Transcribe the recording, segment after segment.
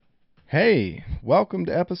Hey, welcome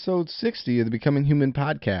to episode 60 of the Becoming Human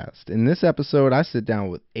podcast. In this episode, I sit down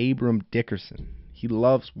with Abram Dickerson. He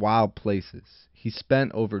loves wild places. He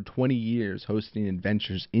spent over 20 years hosting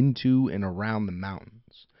adventures into and around the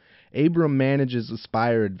mountains. Abram manages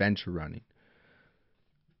Aspire Adventure Running.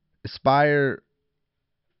 Aspire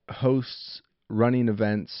hosts running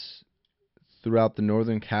events throughout the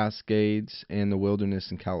Northern Cascades and the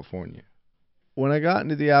wilderness in California. When I got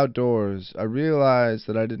into the outdoors, I realized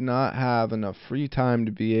that I did not have enough free time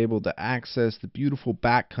to be able to access the beautiful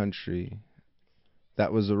backcountry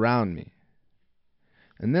that was around me.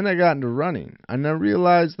 And then I got into running, and I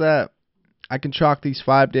realized that I can chalk these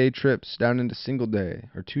 5-day trips down into single day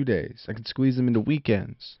or 2 days. I can squeeze them into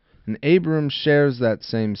weekends. And Abram shares that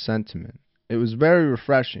same sentiment. It was very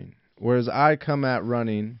refreshing, whereas I come at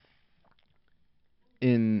running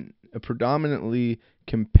in a predominantly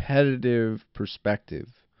competitive perspective,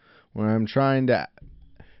 where I'm trying to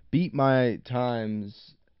beat my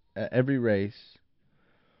times at every race,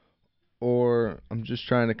 or I'm just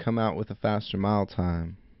trying to come out with a faster mile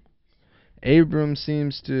time. Abram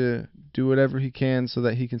seems to do whatever he can so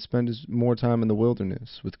that he can spend more time in the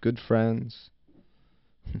wilderness with good friends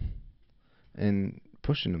and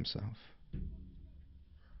pushing himself.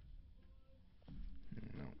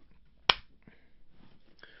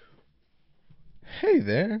 Hey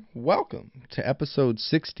there, welcome to episode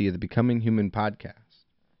 60 of the Becoming Human podcast.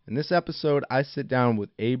 In this episode, I sit down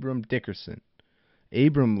with Abram Dickerson.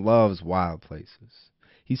 Abram loves wild places.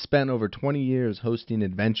 He spent over 20 years hosting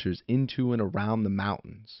adventures into and around the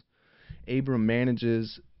mountains. Abram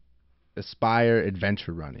manages Aspire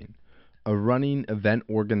Adventure Running, a running event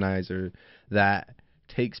organizer that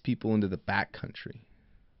takes people into the backcountry.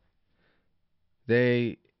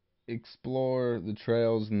 They explore the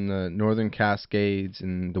trails in the Northern Cascades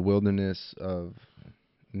and the wilderness of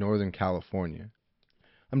Northern California.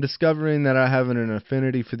 I'm discovering that I have an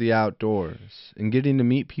affinity for the outdoors, and getting to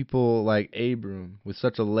meet people like Abram with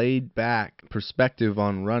such a laid-back perspective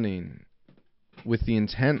on running, with the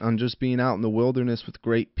intent on just being out in the wilderness with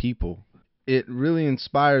great people. It really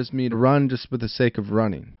inspires me to run just for the sake of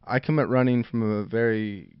running. I come at running from a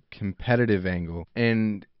very competitive angle,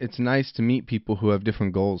 and it's nice to meet people who have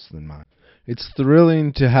different goals than mine. It's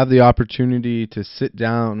thrilling to have the opportunity to sit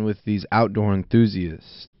down with these outdoor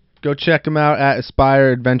enthusiasts. Go check them out at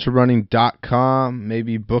aspireadventurerunning.com.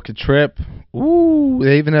 Maybe book a trip. Ooh,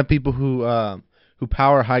 they even have people who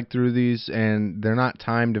power hike through these, and they're not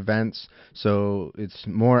timed events, so it's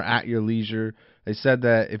more at your leisure. They said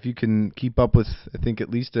that if you can keep up with, I think, at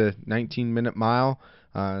least a 19-minute mile,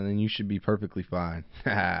 then you should be perfectly fine.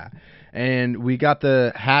 And we got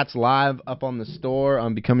the hats live up on the store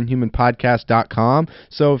on becominghumanpodcast.com.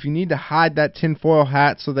 So if you need to hide that tinfoil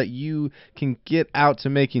hat so that you can get out to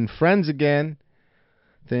making friends again,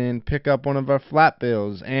 then pick up one of our flat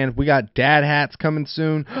bills. And we got dad hats coming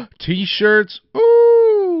soon, T-shirts,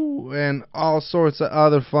 ooh, and all sorts of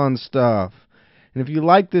other fun stuff. And if you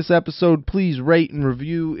like this episode, please rate and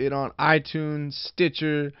review it on iTunes,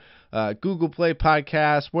 Stitcher, Google Play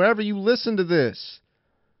Podcasts, wherever you listen to this.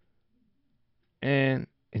 And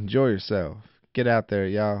enjoy yourself. Get out there,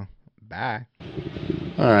 y'all. Bye.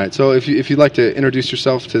 All right. So if you'd like to introduce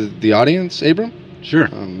yourself to the audience, Abram? Sure.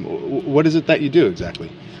 What is it that you do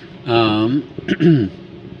exactly?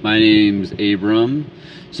 My name's Abram.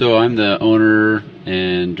 So I'm the owner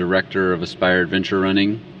and director of Aspire Adventure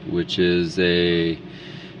Running, which is a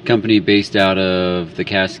company based out of the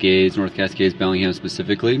Cascades, North Cascades, Bellingham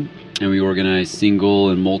specifically, and we organize single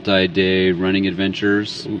and multi-day running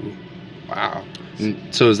adventures. Ooh, wow.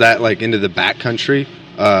 So is that like into the backcountry,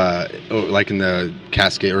 like in the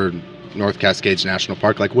Cascade or North Cascades National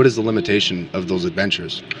Park? Like, what is the limitation of those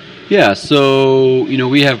adventures? Yeah, so,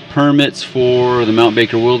 we have permits for the Mount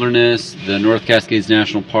Baker Wilderness, the North Cascades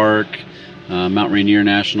National Park, Mount Rainier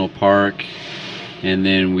National Park, and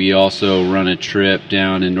then we also run a trip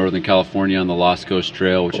down in Northern California on the Lost Coast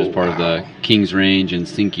Trail, which is part of the Kings Range and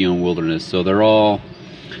Sinkyone Wilderness. So they're all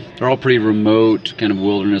pretty remote kind of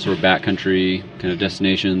wilderness or backcountry kind of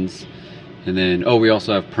destinations. And then, we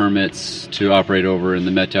also have permits to operate over in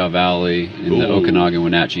the Methow Valley in the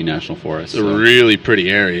Okanagan-Wenatchee National Forest. It's a really pretty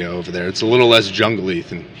area over there. It's a little less jungly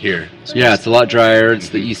than here. Yeah, it's a lot drier. It's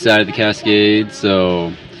the east side of the Cascades,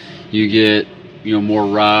 so you get, more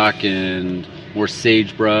rock and more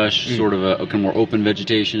sagebrush, sort of a kind of more open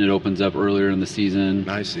vegetation. It opens up earlier in the season.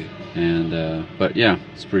 I see. And but yeah,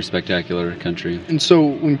 it's a pretty spectacular country. And so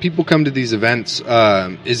when people come to these events,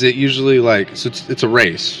 is it usually like, so it's a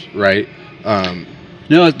race, right?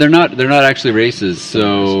 No, they're not actually races.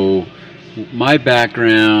 So my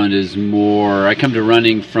background is more, I come to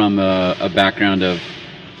running from a background of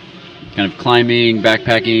kind of climbing,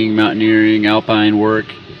 backpacking, mountaineering, alpine work,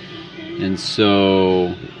 and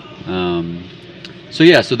so I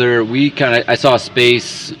saw a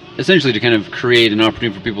space essentially to kind of create an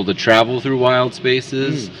opportunity for people to travel through wild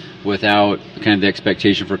spaces without kind of the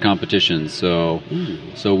expectation for competition. So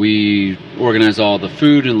we organize all the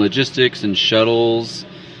food and logistics and shuttles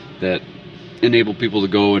that enable people to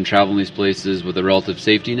go and travel in these places with a relative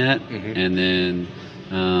safety net, and then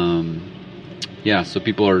so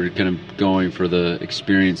people are kind of going for the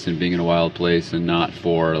experience and being in a wild place, and not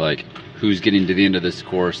for like who's getting to the end of this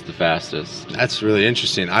course the fastest. That's really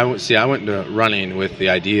interesting. I went into running with the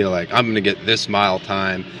idea like I'm going to get this mile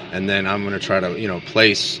time, and then I'm going to try to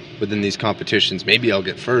place within these competitions. Maybe I'll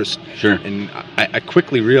get first. Sure. And I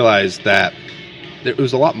quickly realized that there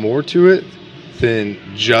was a lot more to it than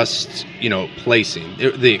just placing.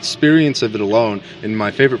 The experience of it alone. And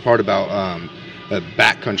my favorite part about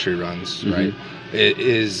backcountry runs, right, it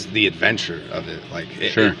is the adventure of it. Like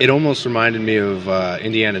it almost reminded me of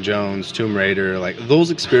Indiana Jones, Tomb Raider, like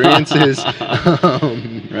those experiences.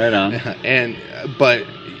 Right on. But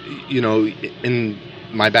in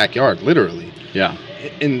my backyard, literally. Yeah.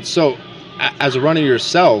 And so, as a runner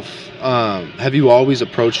yourself, have you always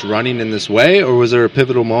approached running in this way, or was there a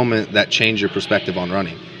pivotal moment that changed your perspective on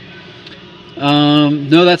running?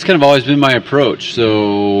 No, that's kind of always been my approach.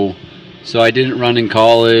 So I didn't run in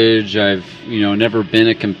college. I've never been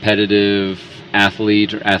a competitive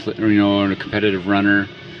athlete or a competitive runner.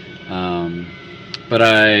 But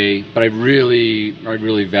I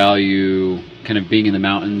really value kind of being in the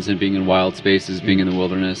mountains and being in wild spaces, being in the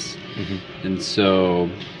wilderness. And so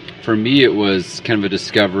for me it was kind of a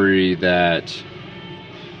discovery that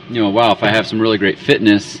wow, if I have some really great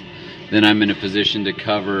fitness, then I'm in a position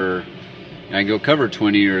to I can go cover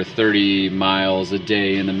 20 or 30 miles a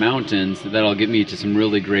day in the mountains. That'll get me to some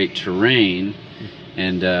really great terrain.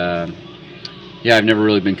 And I've never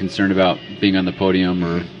really been concerned about being on the podium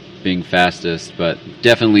or being fastest, but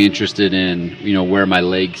definitely interested in where my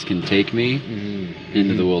legs can take me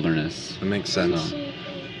into the wilderness. That makes sense.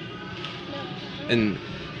 And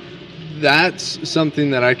that's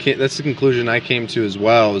something that that's the conclusion I came to as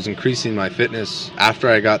well, is increasing my fitness after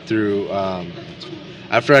I got through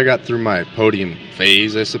my podium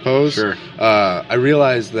phase, I suppose. Sure. I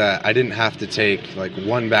realized that I didn't have to take like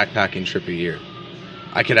one backpacking trip a year.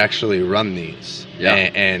 I could actually run these,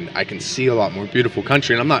 and I can see a lot more beautiful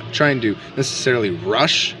country. And I'm not trying to necessarily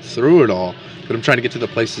rush through it all, but I'm trying to get to the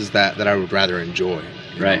places that I would rather enjoy.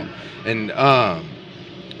 Right. And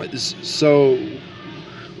so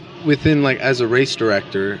within, like, as a race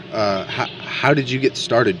director, how did you get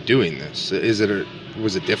started doing this?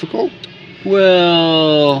 Was it difficult?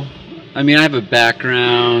 Well, I mean, I have a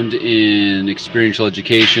background in experiential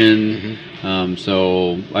education,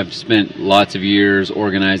 so I've spent lots of years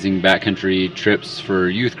organizing backcountry trips for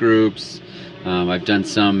youth groups. I've done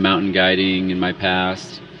some mountain guiding in my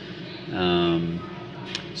past.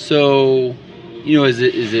 So,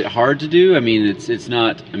 is it hard to do? I mean, it's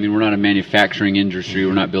not. I mean, we're not a manufacturing industry.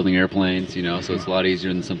 We're not building airplanes, so it's a lot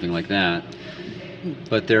easier than something like that.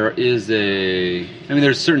 But there's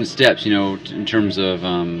certain steps, in terms of,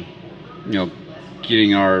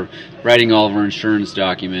 writing all of our insurance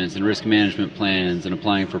documents and risk management plans and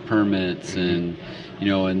applying for permits and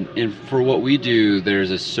for what we do,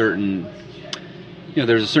 there's a certain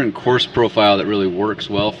course profile that really works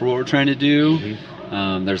well for what we're trying to do.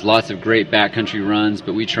 There's lots of great backcountry runs,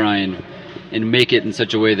 but we try and make it in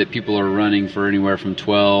such a way that people are running for anywhere from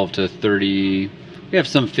 12 to 30. We have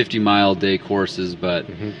some 50-mile-day courses, but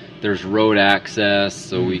there's road access,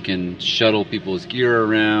 so we can shuttle people's gear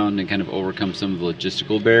around and kind of overcome some of the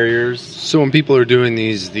logistical barriers. So when people are doing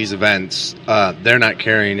these events, they're not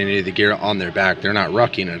carrying any of the gear on their back. They're not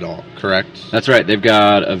rucking at all, correct? That's right. They've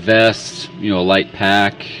got a vest, a light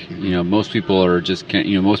pack. Most people are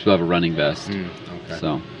most people have a running vest. Okay.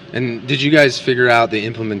 So. And did you guys figure out the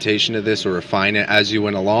implementation of this or refine it as you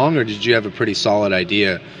went along, or did you have a pretty solid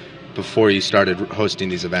idea before you started hosting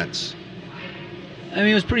these events? I mean,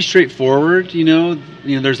 it was pretty straightforward.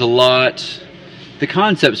 There's a lot. The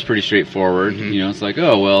concept's pretty straightforward. It's like,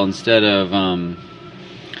 oh well, instead of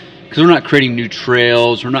because we're not creating new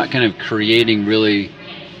trails, we're not kind of creating really.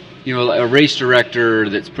 A race director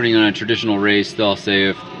that's putting on a traditional race, they'll say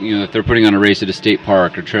if they're putting on a race at a state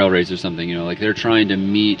park or trail race or something, like they're trying to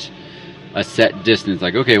meet a set distance,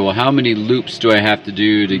 like, okay, well, how many loops do I have to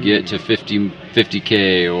do to get to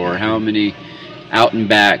 50K, or how many out and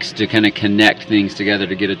backs to kind of connect things together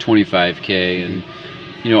to get a 25K? And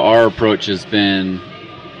our approach has been,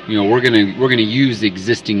 we're gonna use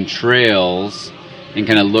existing trails and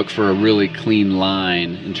kind of look for a really clean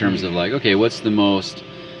line in terms of like, okay, what's the most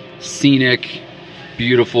scenic,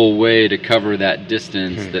 beautiful way to cover that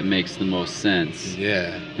distance that makes the most sense.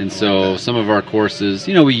 Yeah. And so some of our courses,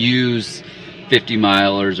 we use 50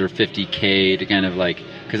 milers or 50K to kind of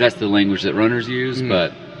because that's the language that runners use,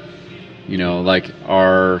 but like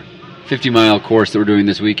our 50-mile course that we're doing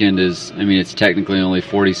this weekend it's technically only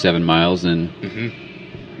 47 miles, and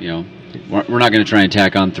we're not going to try and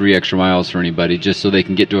tack on 3 extra miles for anybody just so they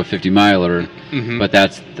can get to a 50-miler, but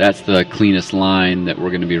that's the cleanest line that we're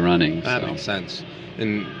going to be running. That makes sense.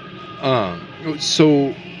 And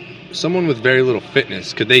so someone with very little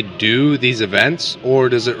fitness, could they do these events, or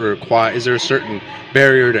is there a certain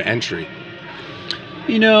barrier to entry?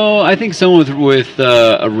 I think someone with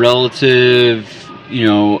a relative,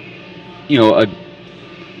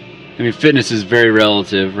 fitness is very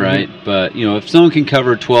relative, right? But, if someone can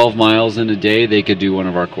cover 12 miles in a day, they could do one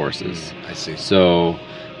of our courses. I see. So,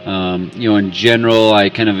 in general, I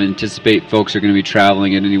kind of anticipate folks are going to be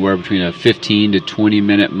traveling at anywhere between a 15 to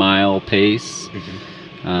 20-minute mile pace.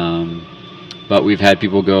 But we've had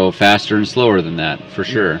people go faster and slower than that, for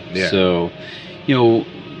sure. Yeah. So,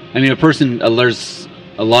 there's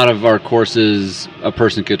a lot of our courses, a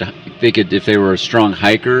person could, if they were a strong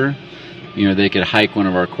hiker, they could hike one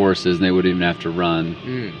of our courses and they wouldn't even have to run,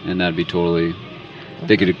 and that'd be totally.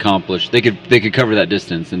 They could accomplish. They could cover that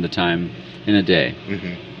distance in the time in a day.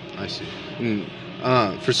 I see. And,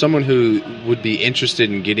 for someone who would be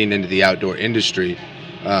interested in getting into the outdoor industry,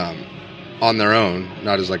 on their own,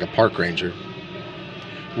 not as like a park ranger,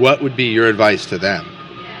 what would be your advice to them?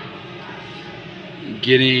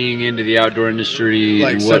 Getting into the outdoor industry,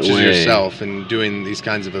 like in what such as way? yourself, and doing these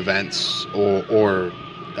kinds of events, or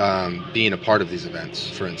being a part of these events,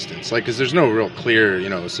 for instance, because there's no real clear,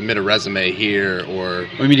 submit a resume here, or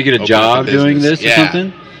You mean to get a job doing this or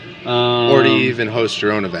something, or to even host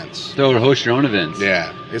your own events. So to host your own events.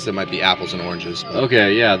 Yeah, I guess it might be apples and oranges. But.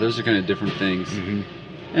 Okay, yeah, those are kind of different things.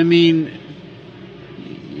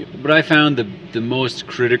 What I found the most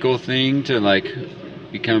critical thing to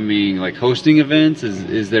becoming hosting events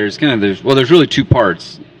is there's really 2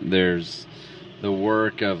 parts. There's the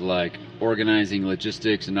work of organizing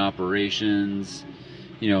logistics and operations,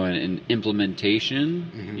 and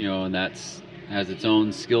implementation, and that's has its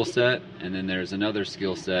own skill set, and then there's another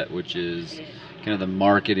skill set which is kind of the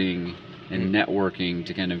marketing and networking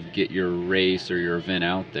to kind of get your race or your event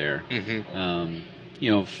out there. 10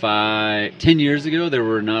 years ago there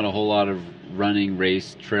were not a whole lot of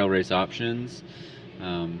trail race options.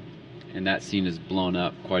 And that scene has blown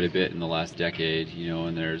up quite a bit in the last decade,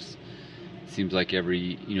 and it seems like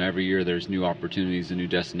every year there's new opportunities and new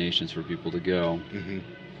destinations for people to go.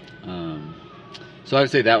 So I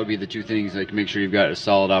would say that would be the 2 things, make sure you've got a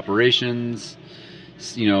solid operations,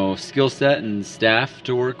 skill set and staff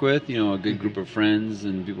to work with, a good group of friends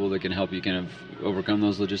and people that can help you kind of overcome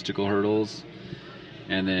those logistical hurdles,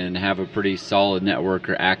 and then have a pretty solid network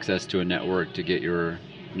or access to a network to get your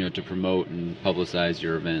to promote and publicize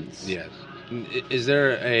your events. Yes. Is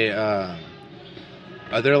there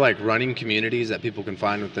are there running communities that people can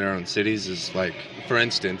find within their own cities? Is for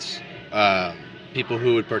instance, people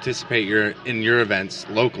who would participate in your events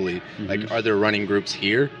locally, are there running groups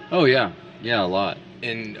here? Oh yeah, a lot.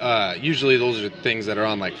 And usually those are things that are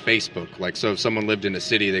on Facebook. So if someone lived in a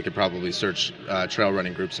city, they could probably search trail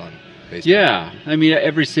running groups on Facebook. Yeah,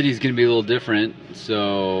 every city is going to be a little different.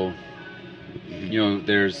 So,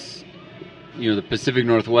 there's, the Pacific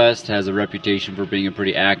Northwest has a reputation for being a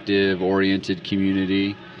pretty active, oriented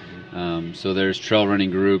community. So there's trail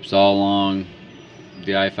running groups all along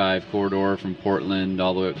the I-5 corridor from Portland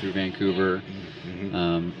all the way up through Vancouver.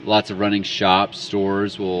 Lots of running shops,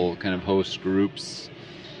 stores will kind of host groups.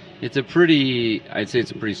 I'd say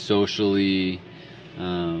it's a pretty socially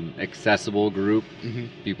accessible group.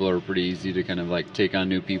 People are pretty easy to kind of take on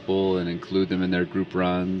new people and include them in their group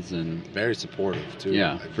runs, and very supportive too.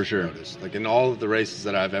 Yeah, for sure. Noticed. In all of the races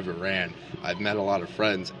that I've ever ran, I've met a lot of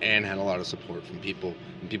friends and had a lot of support from people,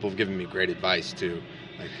 and people have given me great advice too.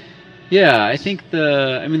 Yeah, I think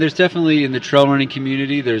there's definitely in the trail running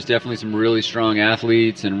community, there's definitely some really strong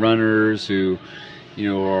athletes and runners who,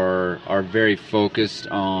 are very focused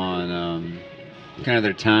on kind of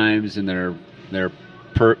their times and their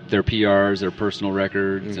PRs, their personal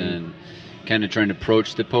records, and kind of trying to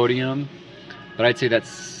approach the podium. But I'd say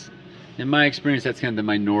that's, in my experience, that's kind of the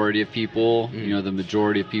minority of people. The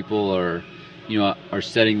majority of people are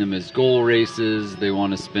setting them as goal races. They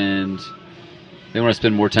want to spend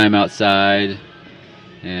more time outside,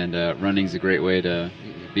 and running's a great way to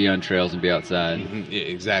be on trails and be outside. Yeah,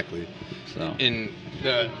 exactly. So,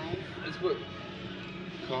 that's what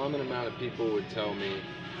common amount of people would tell me,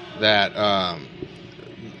 that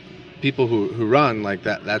people who run like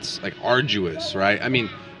that, that's like arduous, right? I mean,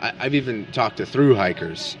 I've even talked to through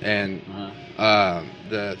hikers, and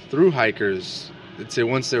the through hikers, they'd say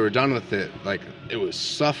once they were done with it, like it was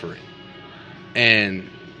suffering. And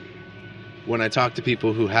when I talk to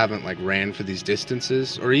people who haven't like ran for these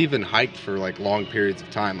distances or even hiked for like long periods of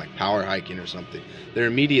time, like power hiking or something, their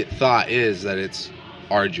immediate thought is that it's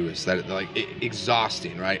arduous, that it's like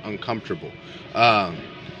exhausting, right? Uncomfortable.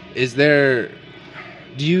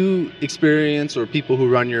 Do you experience, or people who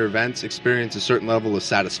run your events experience, a certain level of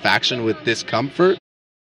satisfaction with discomfort?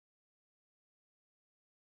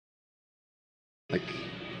 Like,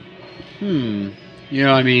 You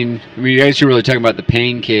know, I mean, you guys are really talking about the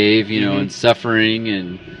pain cave, you know, and suffering,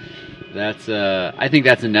 and that's, I think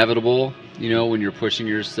that's inevitable, you know, when you're pushing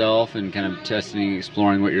yourself and kind of testing,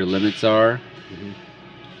 exploring what your limits are.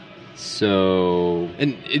 So,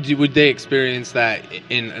 and would they experience that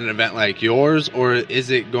in an event like yours, or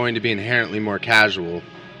is it going to be inherently more casual?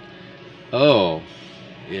 Yeah.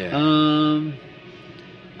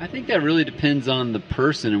 I think that really depends on the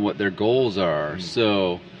person and what their goals are.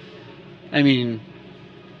 So, I mean,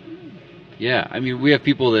 yeah, I mean, we have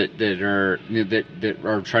people that are, you know, that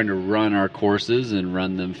are trying to run our courses and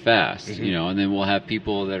run them fast, you know, and then we'll have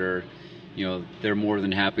people that are, you know, they're more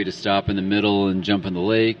than happy to stop in the middle and jump in the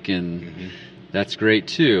lake, and that's great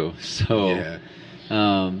too. So,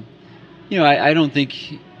 you know, I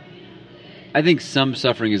think some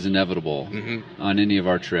suffering is inevitable on any of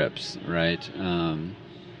our trips, right?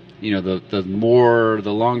 You know,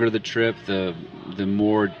 the longer the trip, the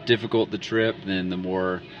more difficult the trip, then the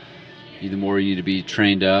more you need to be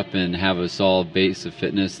trained up and have a solid base of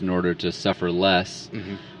fitness in order to suffer less.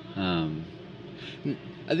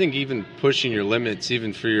 I think even pushing your limits,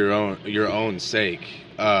 even for your own sake,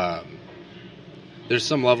 there's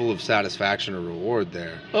some level of satisfaction or reward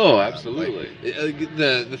there. Oh, absolutely.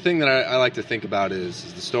 The thing that I like to think about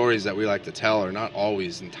is the stories that we like to tell are not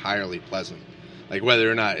always entirely pleasant. Like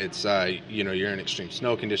whether or not it's you know, you're in extreme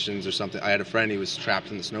snow conditions or something. I had a friend, he was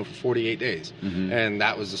trapped in the snow for 48 days, and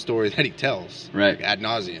that was the story that he tells, right, like, ad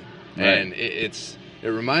nauseum. Right. And it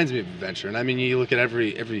reminds me of adventure. And I mean, you look at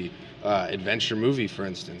every adventure movie, for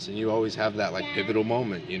instance, and you always have that like pivotal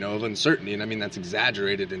moment, you know, of uncertainty. And I mean, that's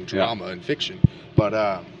exaggerated in drama and fiction, but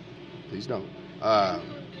please don't.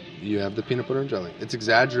 You have the peanut butter and jelly. It's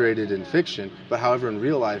exaggerated in fiction, but however in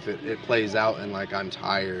real life it plays out in like, I'm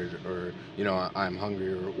tired, or, you know, I'm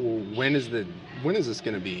hungry, or when is this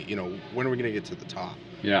going to be, you know, when are we going to get to the top?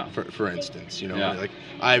 Yeah. For instance, you know, like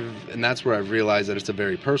and that's where I've realized that it's a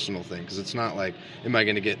very personal thing, because it's not like, am I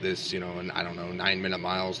going to get this, you know, in, I don't know, 9-minute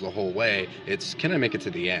miles the whole way? It's, can I make it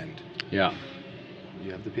to the end? Yeah.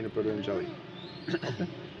 You have the peanut butter and jelly. Okay.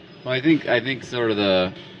 Well, I think sort of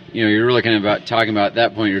the, you know, you're really kind of talking about at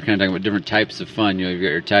that point, you're kind of talking about different types of fun. You know, you've got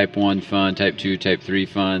your type 1 fun, type 2, type 3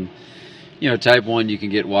 fun. You know, type 1, you can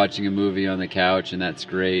get watching a movie on the couch, and that's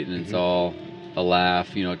great, and it's all a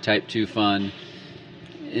laugh. You know, type 2 fun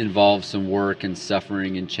involves some work and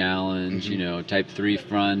suffering and challenge. You know, type 3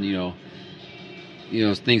 fun, you know,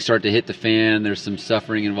 things start to hit the fan, there's some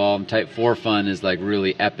suffering involved. Type 4 fun is like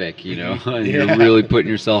really epic, you know, and you're really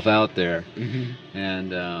putting yourself out there.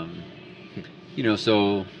 And, you know,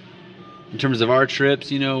 so in terms of our trips,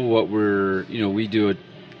 you know, we do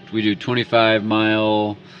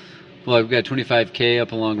 25-mile, well, we've got 25K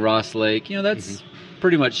up along Ross Lake. You know, that's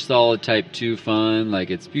pretty much solid type 2 fun. Like,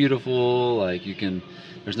 it's beautiful. Like,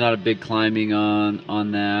 there's not a big climbing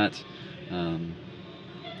on that.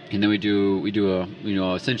 And then we do a, you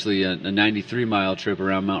know, essentially a 93-mile trip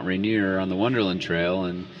around Mount Rainier on the Wonderland Trail,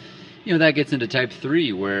 and, you know, that gets into type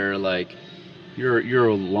 3, where like you're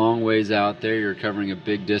a long ways out there, you're covering a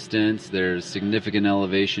big distance, there's significant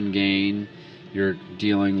elevation gain, you're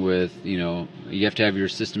dealing with, you know, you have to have your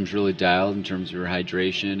systems really dialed in terms of your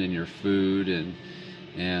hydration and your food, and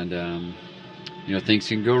you know, things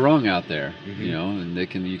can go wrong out there, you know, and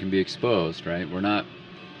you can be exposed, right? We're not.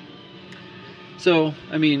 So,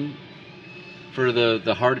 I mean, for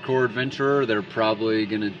the hardcore adventurer, they're probably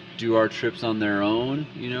going to do our trips on their own,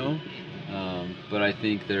 you know. But I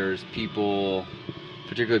think there's people,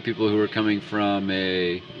 particularly people who are coming from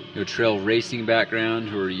a trail racing background,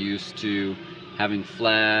 who are used to having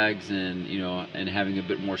flags and, you know, and having a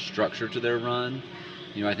bit more structure to their run.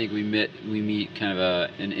 You know, I think we meet kind of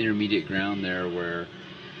an intermediate ground there, where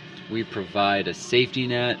we provide a safety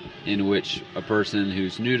net in which a person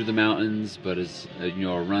who's new to the mountains but is a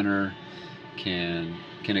runner can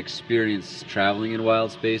experience traveling in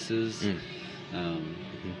wild spaces.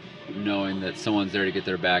 knowing that someone's there to get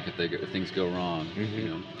their back if things go wrong. You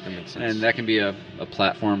know, That makes sense. and that can be a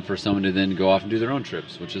platform for someone to then go off and do their own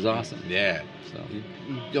trips, which is awesome. Yeah. So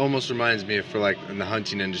It almost reminds me of for like in the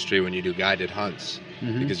hunting industry when you do guided hunts,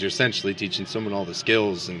 because you're essentially teaching someone all the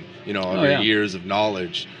skills and all Oh, your yeah. years of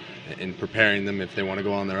knowledge and preparing them if they want to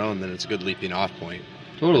go on their own. Then it's a good leaping off point.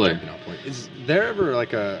 totally. Jumping off point. Is there ever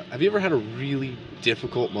have you ever had a really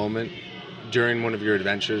difficult moment during one of your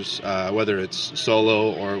adventures, whether it's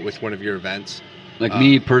solo or with one of your events? Like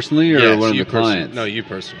me personally, or Yes, one of you the clients? No, you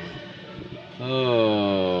personally.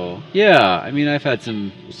 Oh, yeah. I mean, I've had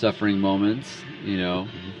some suffering moments,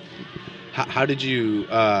 How did you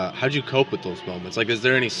cope with those moments? Like, is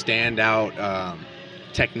there any standout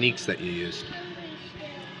techniques that you used?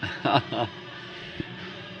 I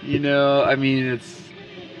mean, it's,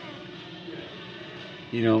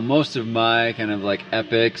 most of my kind of like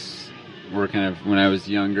epics were kind of when I was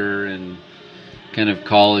younger and kind of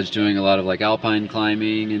college, doing a lot of like alpine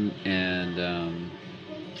climbing and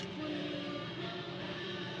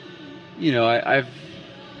I've.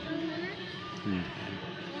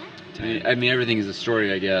 I mean, everything is a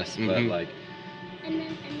story, I guess, but like.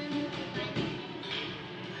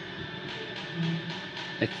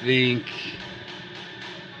 I think.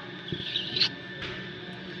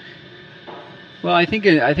 Well, I think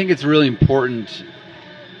it's really important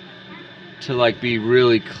to like be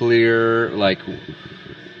really clear. Like,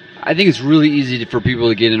 I think it's really easy for people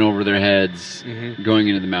to get in over their heads going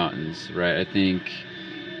into the mountains, right? I think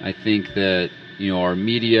that our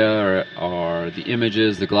media or the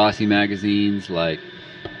images, the glossy magazines, like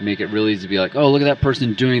make it really easy to be like, oh, look at that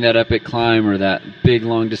person doing that epic climb or that big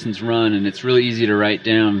long distance run, and it's really easy to write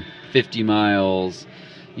down 50 miles,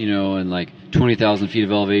 and like 20,000 feet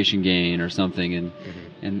of elevation gain or something, and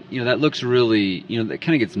that looks really, that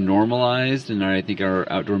kind of gets normalized in I think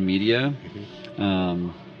our outdoor media,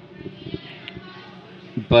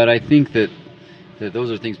 but I think that those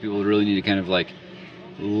are things people really need to kind of like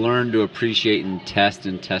learn to appreciate and test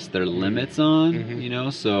their limits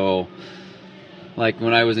on, so like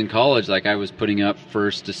when I was in college, like I was putting up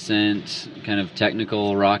first descent, kind of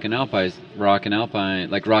technical rock and ice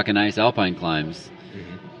alpine climbs,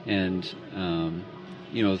 and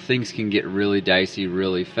things can get really dicey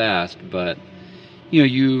really fast, but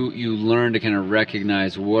you learn to kind of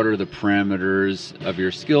recognize what are the parameters of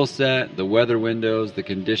your skill set, the weather windows, the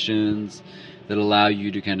conditions that allow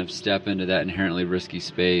you to kind of step into that inherently risky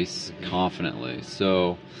space confidently.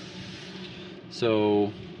 So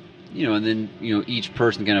and then each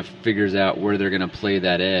person kind of figures out where they're going to play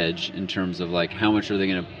that edge in terms of like how much are they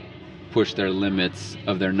going to push their limits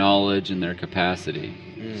of their knowledge and their capacity.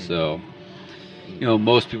 So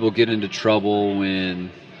most people get into trouble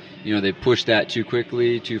when they push that too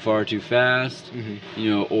quickly, too far, too fast,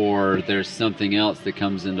 or there's something else that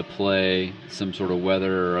comes into play, some sort of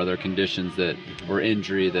weather or other conditions or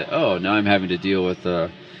injury that, oh, now I'm having to deal with I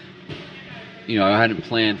hadn't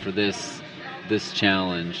planned for this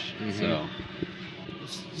challenge.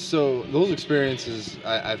 So those experiences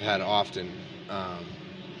I've had often,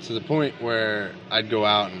 to the point where I'd go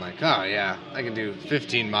out and like, oh yeah, I can do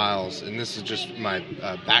 15 miles, and this is just my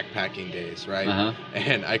backpacking days, right?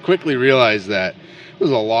 And I quickly realized that it was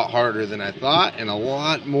a lot harder than I thought, and a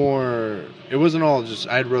lot more. It wasn't all just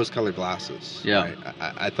I had rose-colored glasses. Yeah. Right?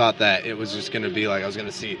 I thought that it was just going to be like I was going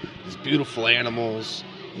to see these beautiful animals.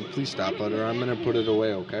 Please stop, Butter. I'm going to put it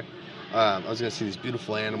away, okay? I was going to see these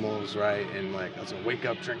beautiful animals, right? And like I was going to wake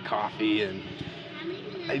up, drink coffee, and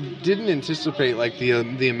I didn't anticipate like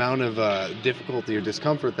the amount of difficulty or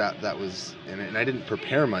discomfort that was in it, and I didn't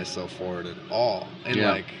prepare myself for it at all. And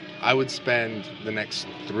like I would spend the next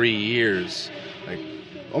 3 years like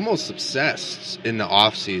almost obsessed in the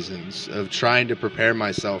off seasons of trying to prepare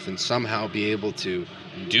myself and somehow be able to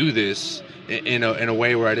do this in a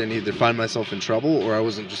way where I didn't either find myself in trouble or I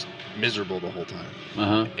wasn't just miserable the whole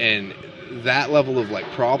time. And that level of like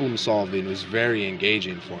problem solving was very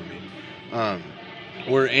engaging for me.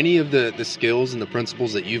 Were any of the skills and the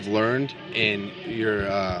principles that you've learned in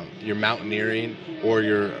your mountaineering or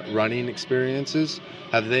your running experiences,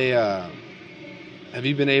 have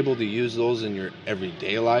you been able to use those in your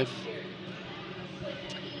everyday life?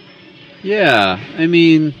 Yeah, I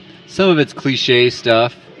mean, some of it's cliche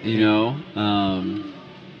stuff, I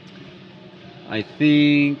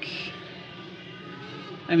think,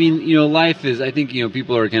 life is, I think,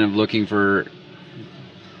 people are kind of looking for,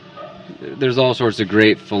 there's all sorts of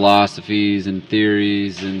great philosophies and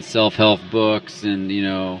theories and self-help books and,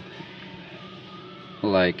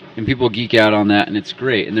 and people geek out on that, and it's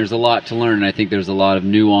great. And there's a lot to learn, and I think there's a lot of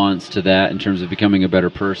nuance to that in terms of becoming a better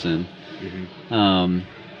person.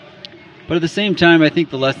 But at the same time, I think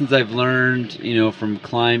the lessons I've learned, from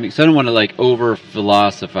climbing, so I don't want to like over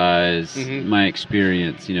philosophize my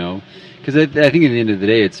experience, because I think at the end of the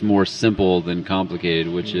day, it's more simple than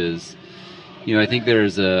complicated, which is, I think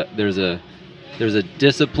there's a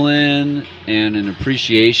discipline and an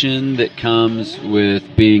appreciation that comes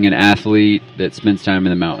with being an athlete that spends time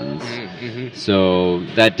in the mountains. So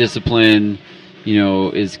that discipline,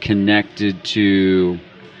 is connected to,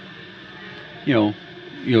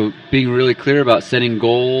 being really clear about setting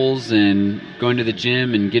goals and going to the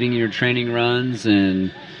gym and getting your training runs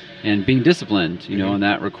and being disciplined, and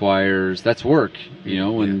that's work,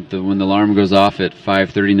 when the alarm goes off at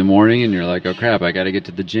 5:30 in the morning and you're like, oh crap, I got to get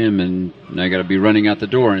to the gym and I got to be running out the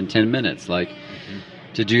door in 10 minutes. Like,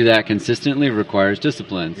 to do that consistently requires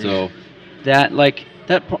discipline. So that in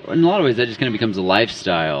a lot of ways, that just kind of becomes a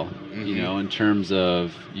lifestyle,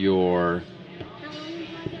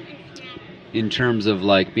 in terms of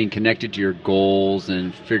like being connected to your goals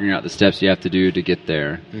and figuring out the steps you have to do to get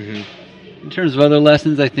there. In terms of other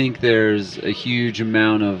lessons, I think there's a huge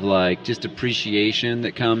amount of like just appreciation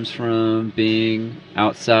that comes from being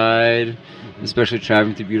outside, especially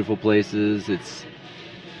traveling through beautiful places.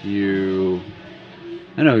 They're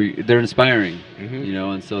inspiring,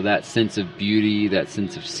 and so that sense of beauty, that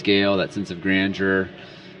sense of scale, that sense of grandeur,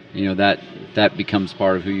 that becomes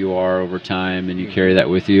part of who you are over time, and you carry that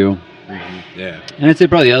with you. Yeah. And I'd say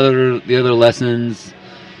probably the other lessons,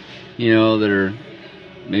 that are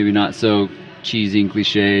maybe not so cheesy and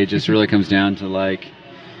cliche, just really comes down to like,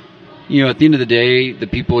 at the end of the day, the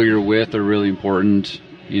people you're with are really important,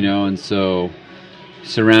 and so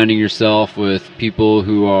surrounding yourself with people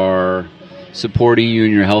who are supporting you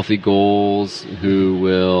in your healthy goals, who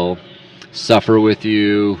will suffer with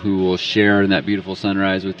you, who will share in that beautiful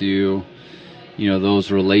sunrise with you,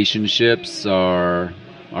 those relationships are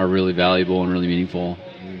really valuable and really meaningful.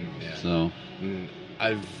 So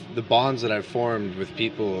the bonds that I've formed with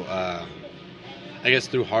people, I guess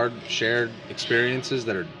through hard shared experiences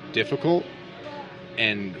that are difficult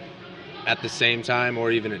and at the same time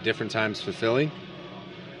or even at different times fulfilling,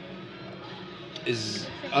 is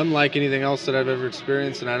unlike anything else that I've ever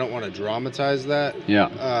experienced, and I don't want to dramatize that.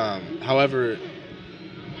 However,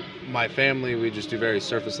 my family, we just do very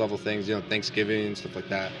surface level things, Thanksgiving and stuff like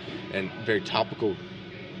that, and very topical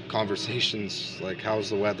conversations like how's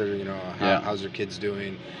the weather, how's your kids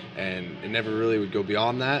doing, and it never really would go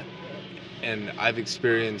beyond that. And I've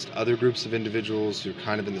experienced other groups of individuals who are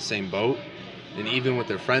kind of in the same boat, and even with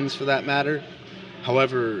their friends for that matter.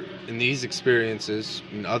 However, in these experiences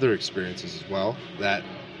and other experiences as well, that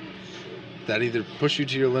either push you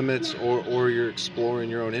to your limits or you're exploring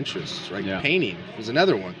your own interests, right? Painting is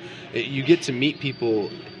another one. You get to meet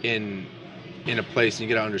people in a place, and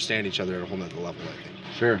you get to understand each other at a whole nother level, I think.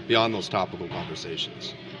 Sure. Beyond those topical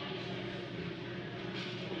conversations.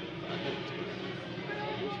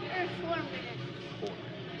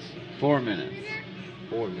 4 minutes.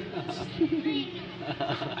 4 minutes.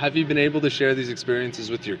 Have you been able to share these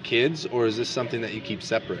experiences with your kids, or is this something that you keep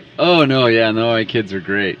separate? Oh, no, my kids are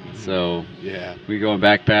great. So yeah, we go on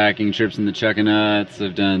backpacking trips in the Chuckanuts.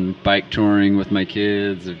 I've done bike touring with my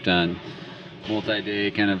kids. I've done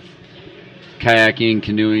multi-day kind of kayaking,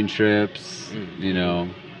 canoeing trips.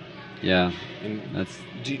 Yeah. And that's.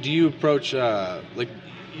 Do you approach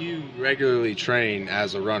you regularly train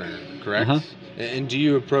as a runner, correct? And do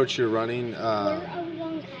you approach your running,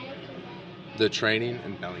 the training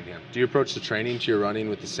and Bellingham? Do you approach the training to your running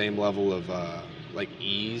with the same level of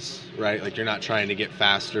ease, right? Like you're not trying to get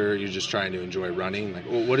faster, you're just trying to enjoy running. Like,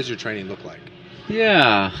 what does your training look like?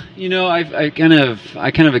 Yeah, I kind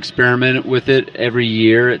of experiment with it every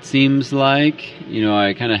year. It seems like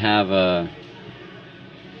I kind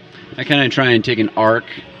of try and take an arc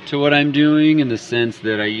to what I'm doing, in the sense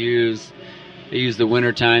that I use the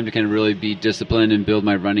winter time to kind of really be disciplined and build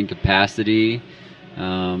my running capacity.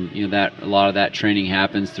 That a lot of that training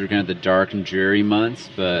happens through kind of the dark and dreary months,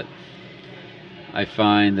 but I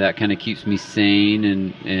find that kind of keeps me sane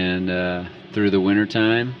and through the winter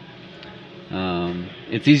time.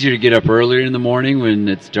 It's easier to get up earlier in the morning when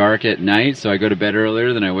it's dark at night, so I go to bed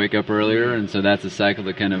earlier, then I wake up earlier, and so that's a cycle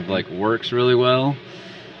that kind of works really well.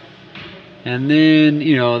 And then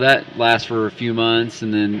that lasts for a few months,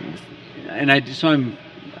 and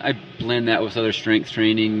I blend that with other strength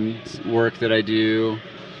training work that I do.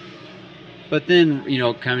 But then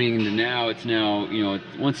coming into now, it's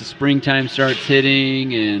once the springtime starts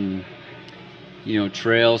hitting and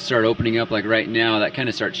trails start opening up, like right now, that kind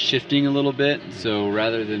of starts shifting a little bit. So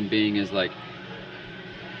rather than being as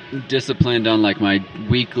disciplined on my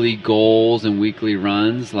weekly goals and weekly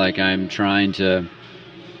runs, I'm trying to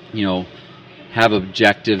have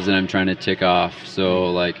objectives that I'm trying to tick off.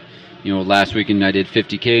 So like, last weekend I did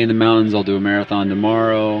 50K in the mountains. I'll do a marathon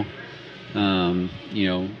tomorrow. I'm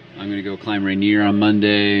going to go climb Rainier on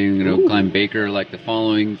Monday. I'm going to climb Baker like the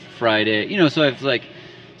following Friday.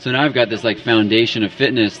 So now I've got this like foundation of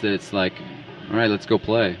fitness that it's like, all right, let's go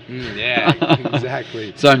play. Yeah,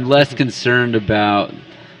 exactly. So I'm less concerned about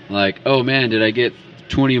like, oh man, did I get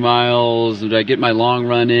 20 miles? Did I get my long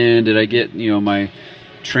run in? Did I get, my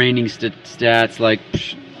training stats? Like,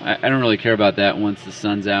 I don't really care about that once the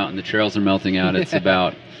sun's out and the trails are melting out. It's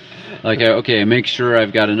about like, okay, make sure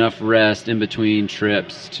I've got enough rest in between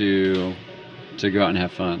trips to go out and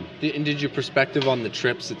have fun. And did your perspective on the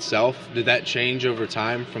trips itself, did that change over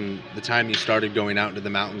time from the time you started going out into the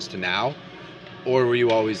mountains to now? Or were you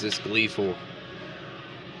always this gleeful?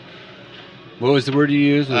 What was the word you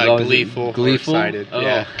used? Gleeful. Gleeful? Or excited. Oh.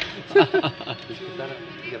 Yeah.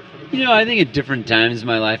 I think at different times in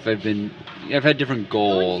my life I've had different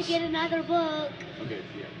goals. Get another book. Okay,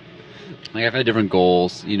 yeah. Like I've had different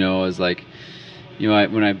goals, as like,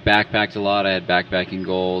 when I backpacked a lot, I had backpacking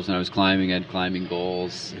goals. When I was climbing, I had climbing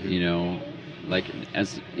goals. Mm-hmm. Like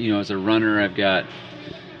as a runner, I've got,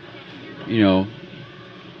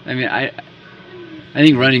 I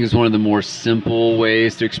think running is one of the more simple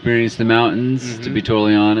ways to experience the mountains. Mm-hmm. To be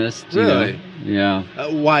totally honest. Really? Yeah.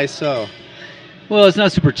 Why so? Well, it's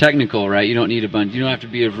not super technical, right? You don't need a bunch. You don't have to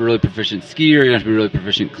be a really proficient skier. You don't have to be a really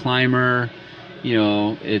proficient climber.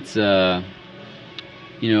 It's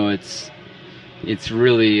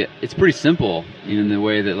pretty simple in the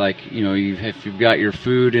way that, like, if you've got your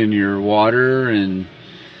food and your water, and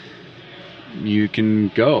you can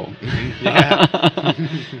go. Yeah.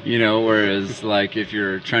 Whereas like if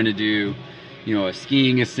you're trying to do, a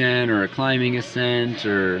skiing ascent or a climbing ascent,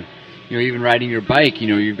 or even riding your bike,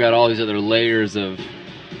 you've got all these other layers of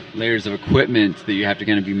equipment that you have to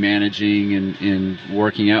kind of be managing and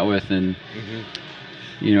working out with, and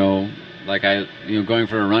like going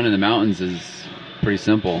for a run in the mountains is pretty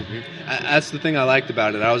simple. That's the thing I liked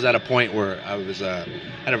about it. I was at a point where I was at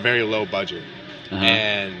a very low budget,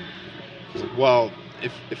 and I was like, well,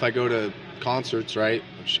 if I go to concerts, right,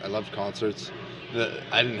 which I loved concerts,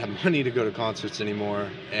 I didn't have money to go to concerts anymore,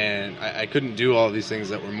 and I couldn't do all these things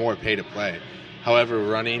that were more pay to play. However,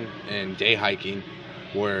 running and day hiking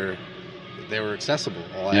they were accessible.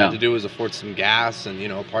 All I had to do was afford some gas and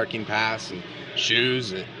a parking pass and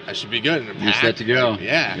shoes, and I should be good. And You're set to go. Like,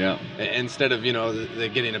 yeah. Instead of the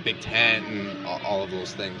getting a big tent and all of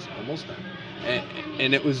those things. Almost done.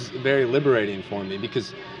 And it was very liberating for me,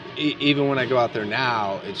 because even when I go out there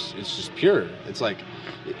now, it's just pure. It's like,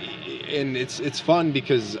 and it's fun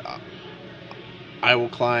because I will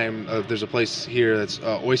climb. There's a place here that's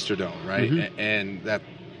Oyster Dome, right? Mm-hmm. And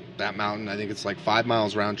that mountain, I think it's like 5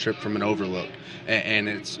 miles round trip from an overlook, and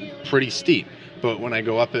it's pretty steep. But when I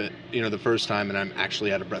go up it, the first time, and I'm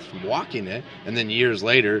actually out of breath from walking it, and then years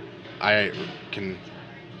later, I can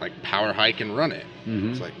like power hike and run it.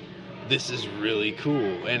 Mm-hmm. It's like, this is really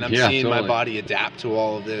cool, and I'm Yeah, seeing totally. my body adapt to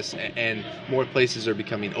all of this, and more places are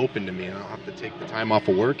becoming open to me, and I don't have to take the time off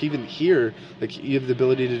of work. Even here, like, you have the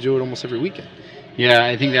ability to do it almost every weekend. Yeah,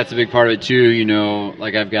 I think that's a big part of it too.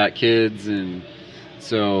 Like I've got kids, and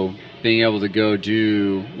so being able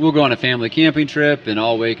to we'll go on a family camping trip, and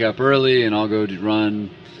I'll wake up early and I'll go to run,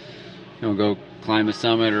 go climb a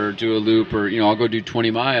summit or do a loop, or I'll go do 20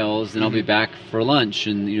 miles, and I'll be back for lunch,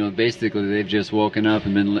 and basically they've just woken up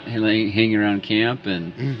and been hanging around camp,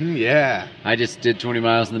 and Yeah. I just did 20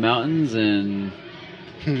 miles in the mountains, and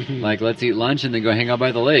like, let's eat lunch and then go hang out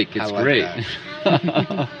by the lake. It's I like great.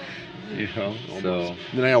 that. So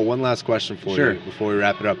Then I got one last question for Sure. you before we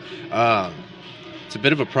wrap it up. It's a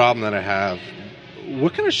bit of a problem that I have.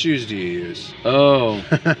 What kind of shoes do you use? oh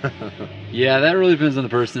yeah, that really depends on the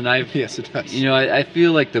person. Yes, it does. I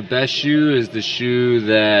feel like the best shoe is the shoe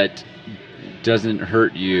that doesn't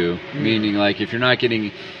hurt you. Meaning, like, if you're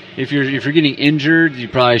getting injured, you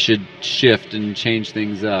probably should shift and change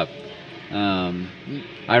things up.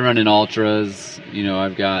 I run in ultras.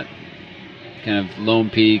 I've got kind of Lone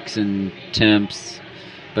Peaks and Temps,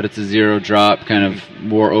 but it's a zero drop, kind of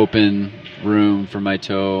more open room for my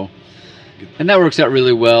toe. And that works out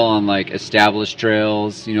really well on like established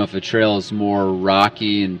trails. If a trail is more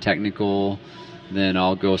rocky and technical, then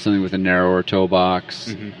I'll go something with a narrower toe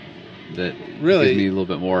box that Really? gives me a little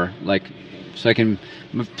bit more, like, so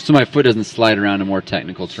my foot doesn't slide around in more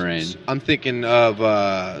technical terrain. I'm thinking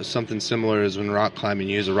of something similar as when rock climbing,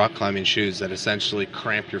 you use a rock climbing shoes that essentially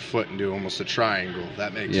cramp your foot and do almost a triangle.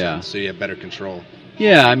 That makes Yeah. sense. So you have better control.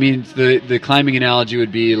 Yeah, I mean, the climbing analogy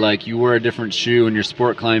would be like you wear a different shoe when you're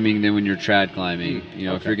sport climbing than when you're trad climbing. You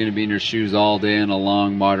know, if you're going to be in your shoes all day on a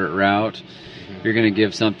long, moderate route, you're going to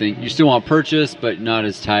give something. You still want purchase, but not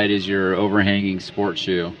as tight as your overhanging sport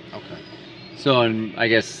shoe. Okay. So, and I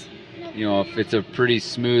guess, you know, if it's a pretty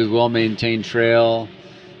smooth, well-maintained trail,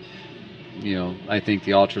 you know, I think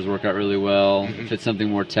the Ultras work out really well. If it's something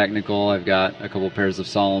more technical, I've got a couple pairs of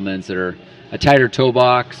Solomons that are a tighter toe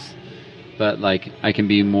box, but like I can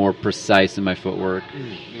be more precise in my footwork.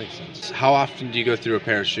 Makes sense. How often do you go through a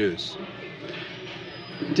pair of shoes?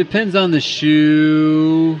 Depends on the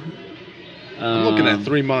shoe. I'm looking at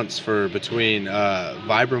 3 months for between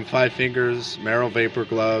Vibram Five Fingers, Merrell Vapor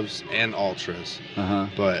gloves, and Ultras.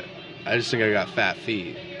 But I just think I got fat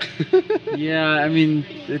feet. Yeah, I mean,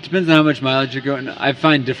 it depends on how much mileage you're going. I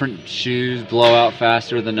find different shoes blow out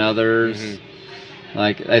faster than others.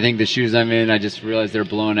 Like, I think the shoes I'm in, I just realized they're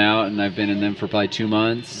blown out, and I've been in them for probably 2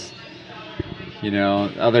 months. You know,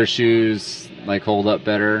 other shoes, like, hold up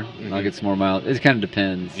better. I'll get some more mileage. It kind of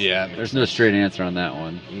depends. Yeah. There's no straight answer on that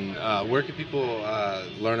one. Where can people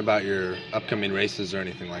learn about your upcoming races or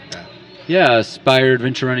anything like that? Yeah,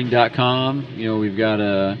 AspireAdventureRunning.com. You know, we've got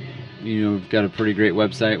a pretty great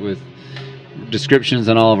website with descriptions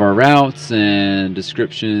on all of our routes and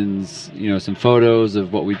descriptions, you know, some photos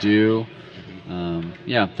of what we do.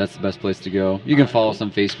 Yeah, that's the best place to go. You can follow us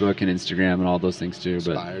on Facebook and Instagram and all those things too.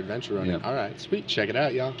 Aspire Adventure Running. Yeah. All right, sweet. Check it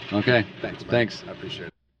out, y'all. Okay. Thanks, man. Thanks. I appreciate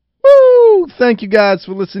it. Woo! Thank you guys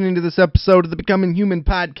for listening to this episode of the Becoming Human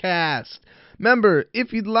podcast. Remember,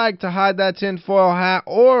 if you'd like to hide that tinfoil hat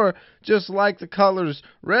or just like the colors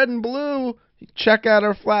red and blue, check out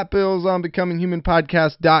our flat bills on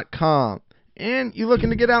becominghumanpodcast.com. And you looking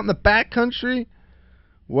to get out in the backcountry?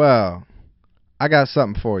 Well, I got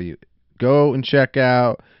something for you. Go and check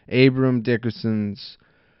out Abram Dickerson's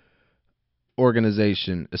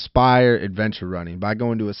organization, Aspire Adventure Running, by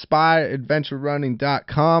going to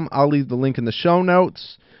aspireadventurerunning.com. I'll leave the link in the show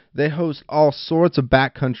notes. They host all sorts of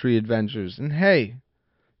backcountry adventures. And hey,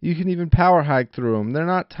 you can even power hike through them. They're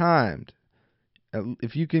not timed.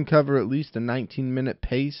 If you can cover at least a 19-minute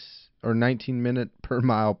pace or 19-minute per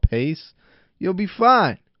mile pace, you'll be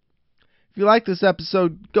fine. If you like this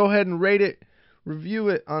episode, go ahead and rate it, review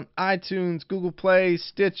it on iTunes, Google Play,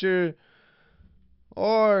 Stitcher,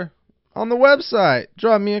 or on the website.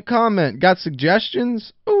 Drop me a comment. Got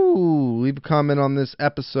suggestions? Ooh, leave a comment on this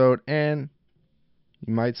episode and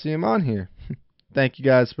you might see them on here. Thank you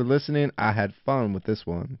guys for listening. I had fun with this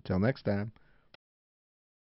one. Until next time.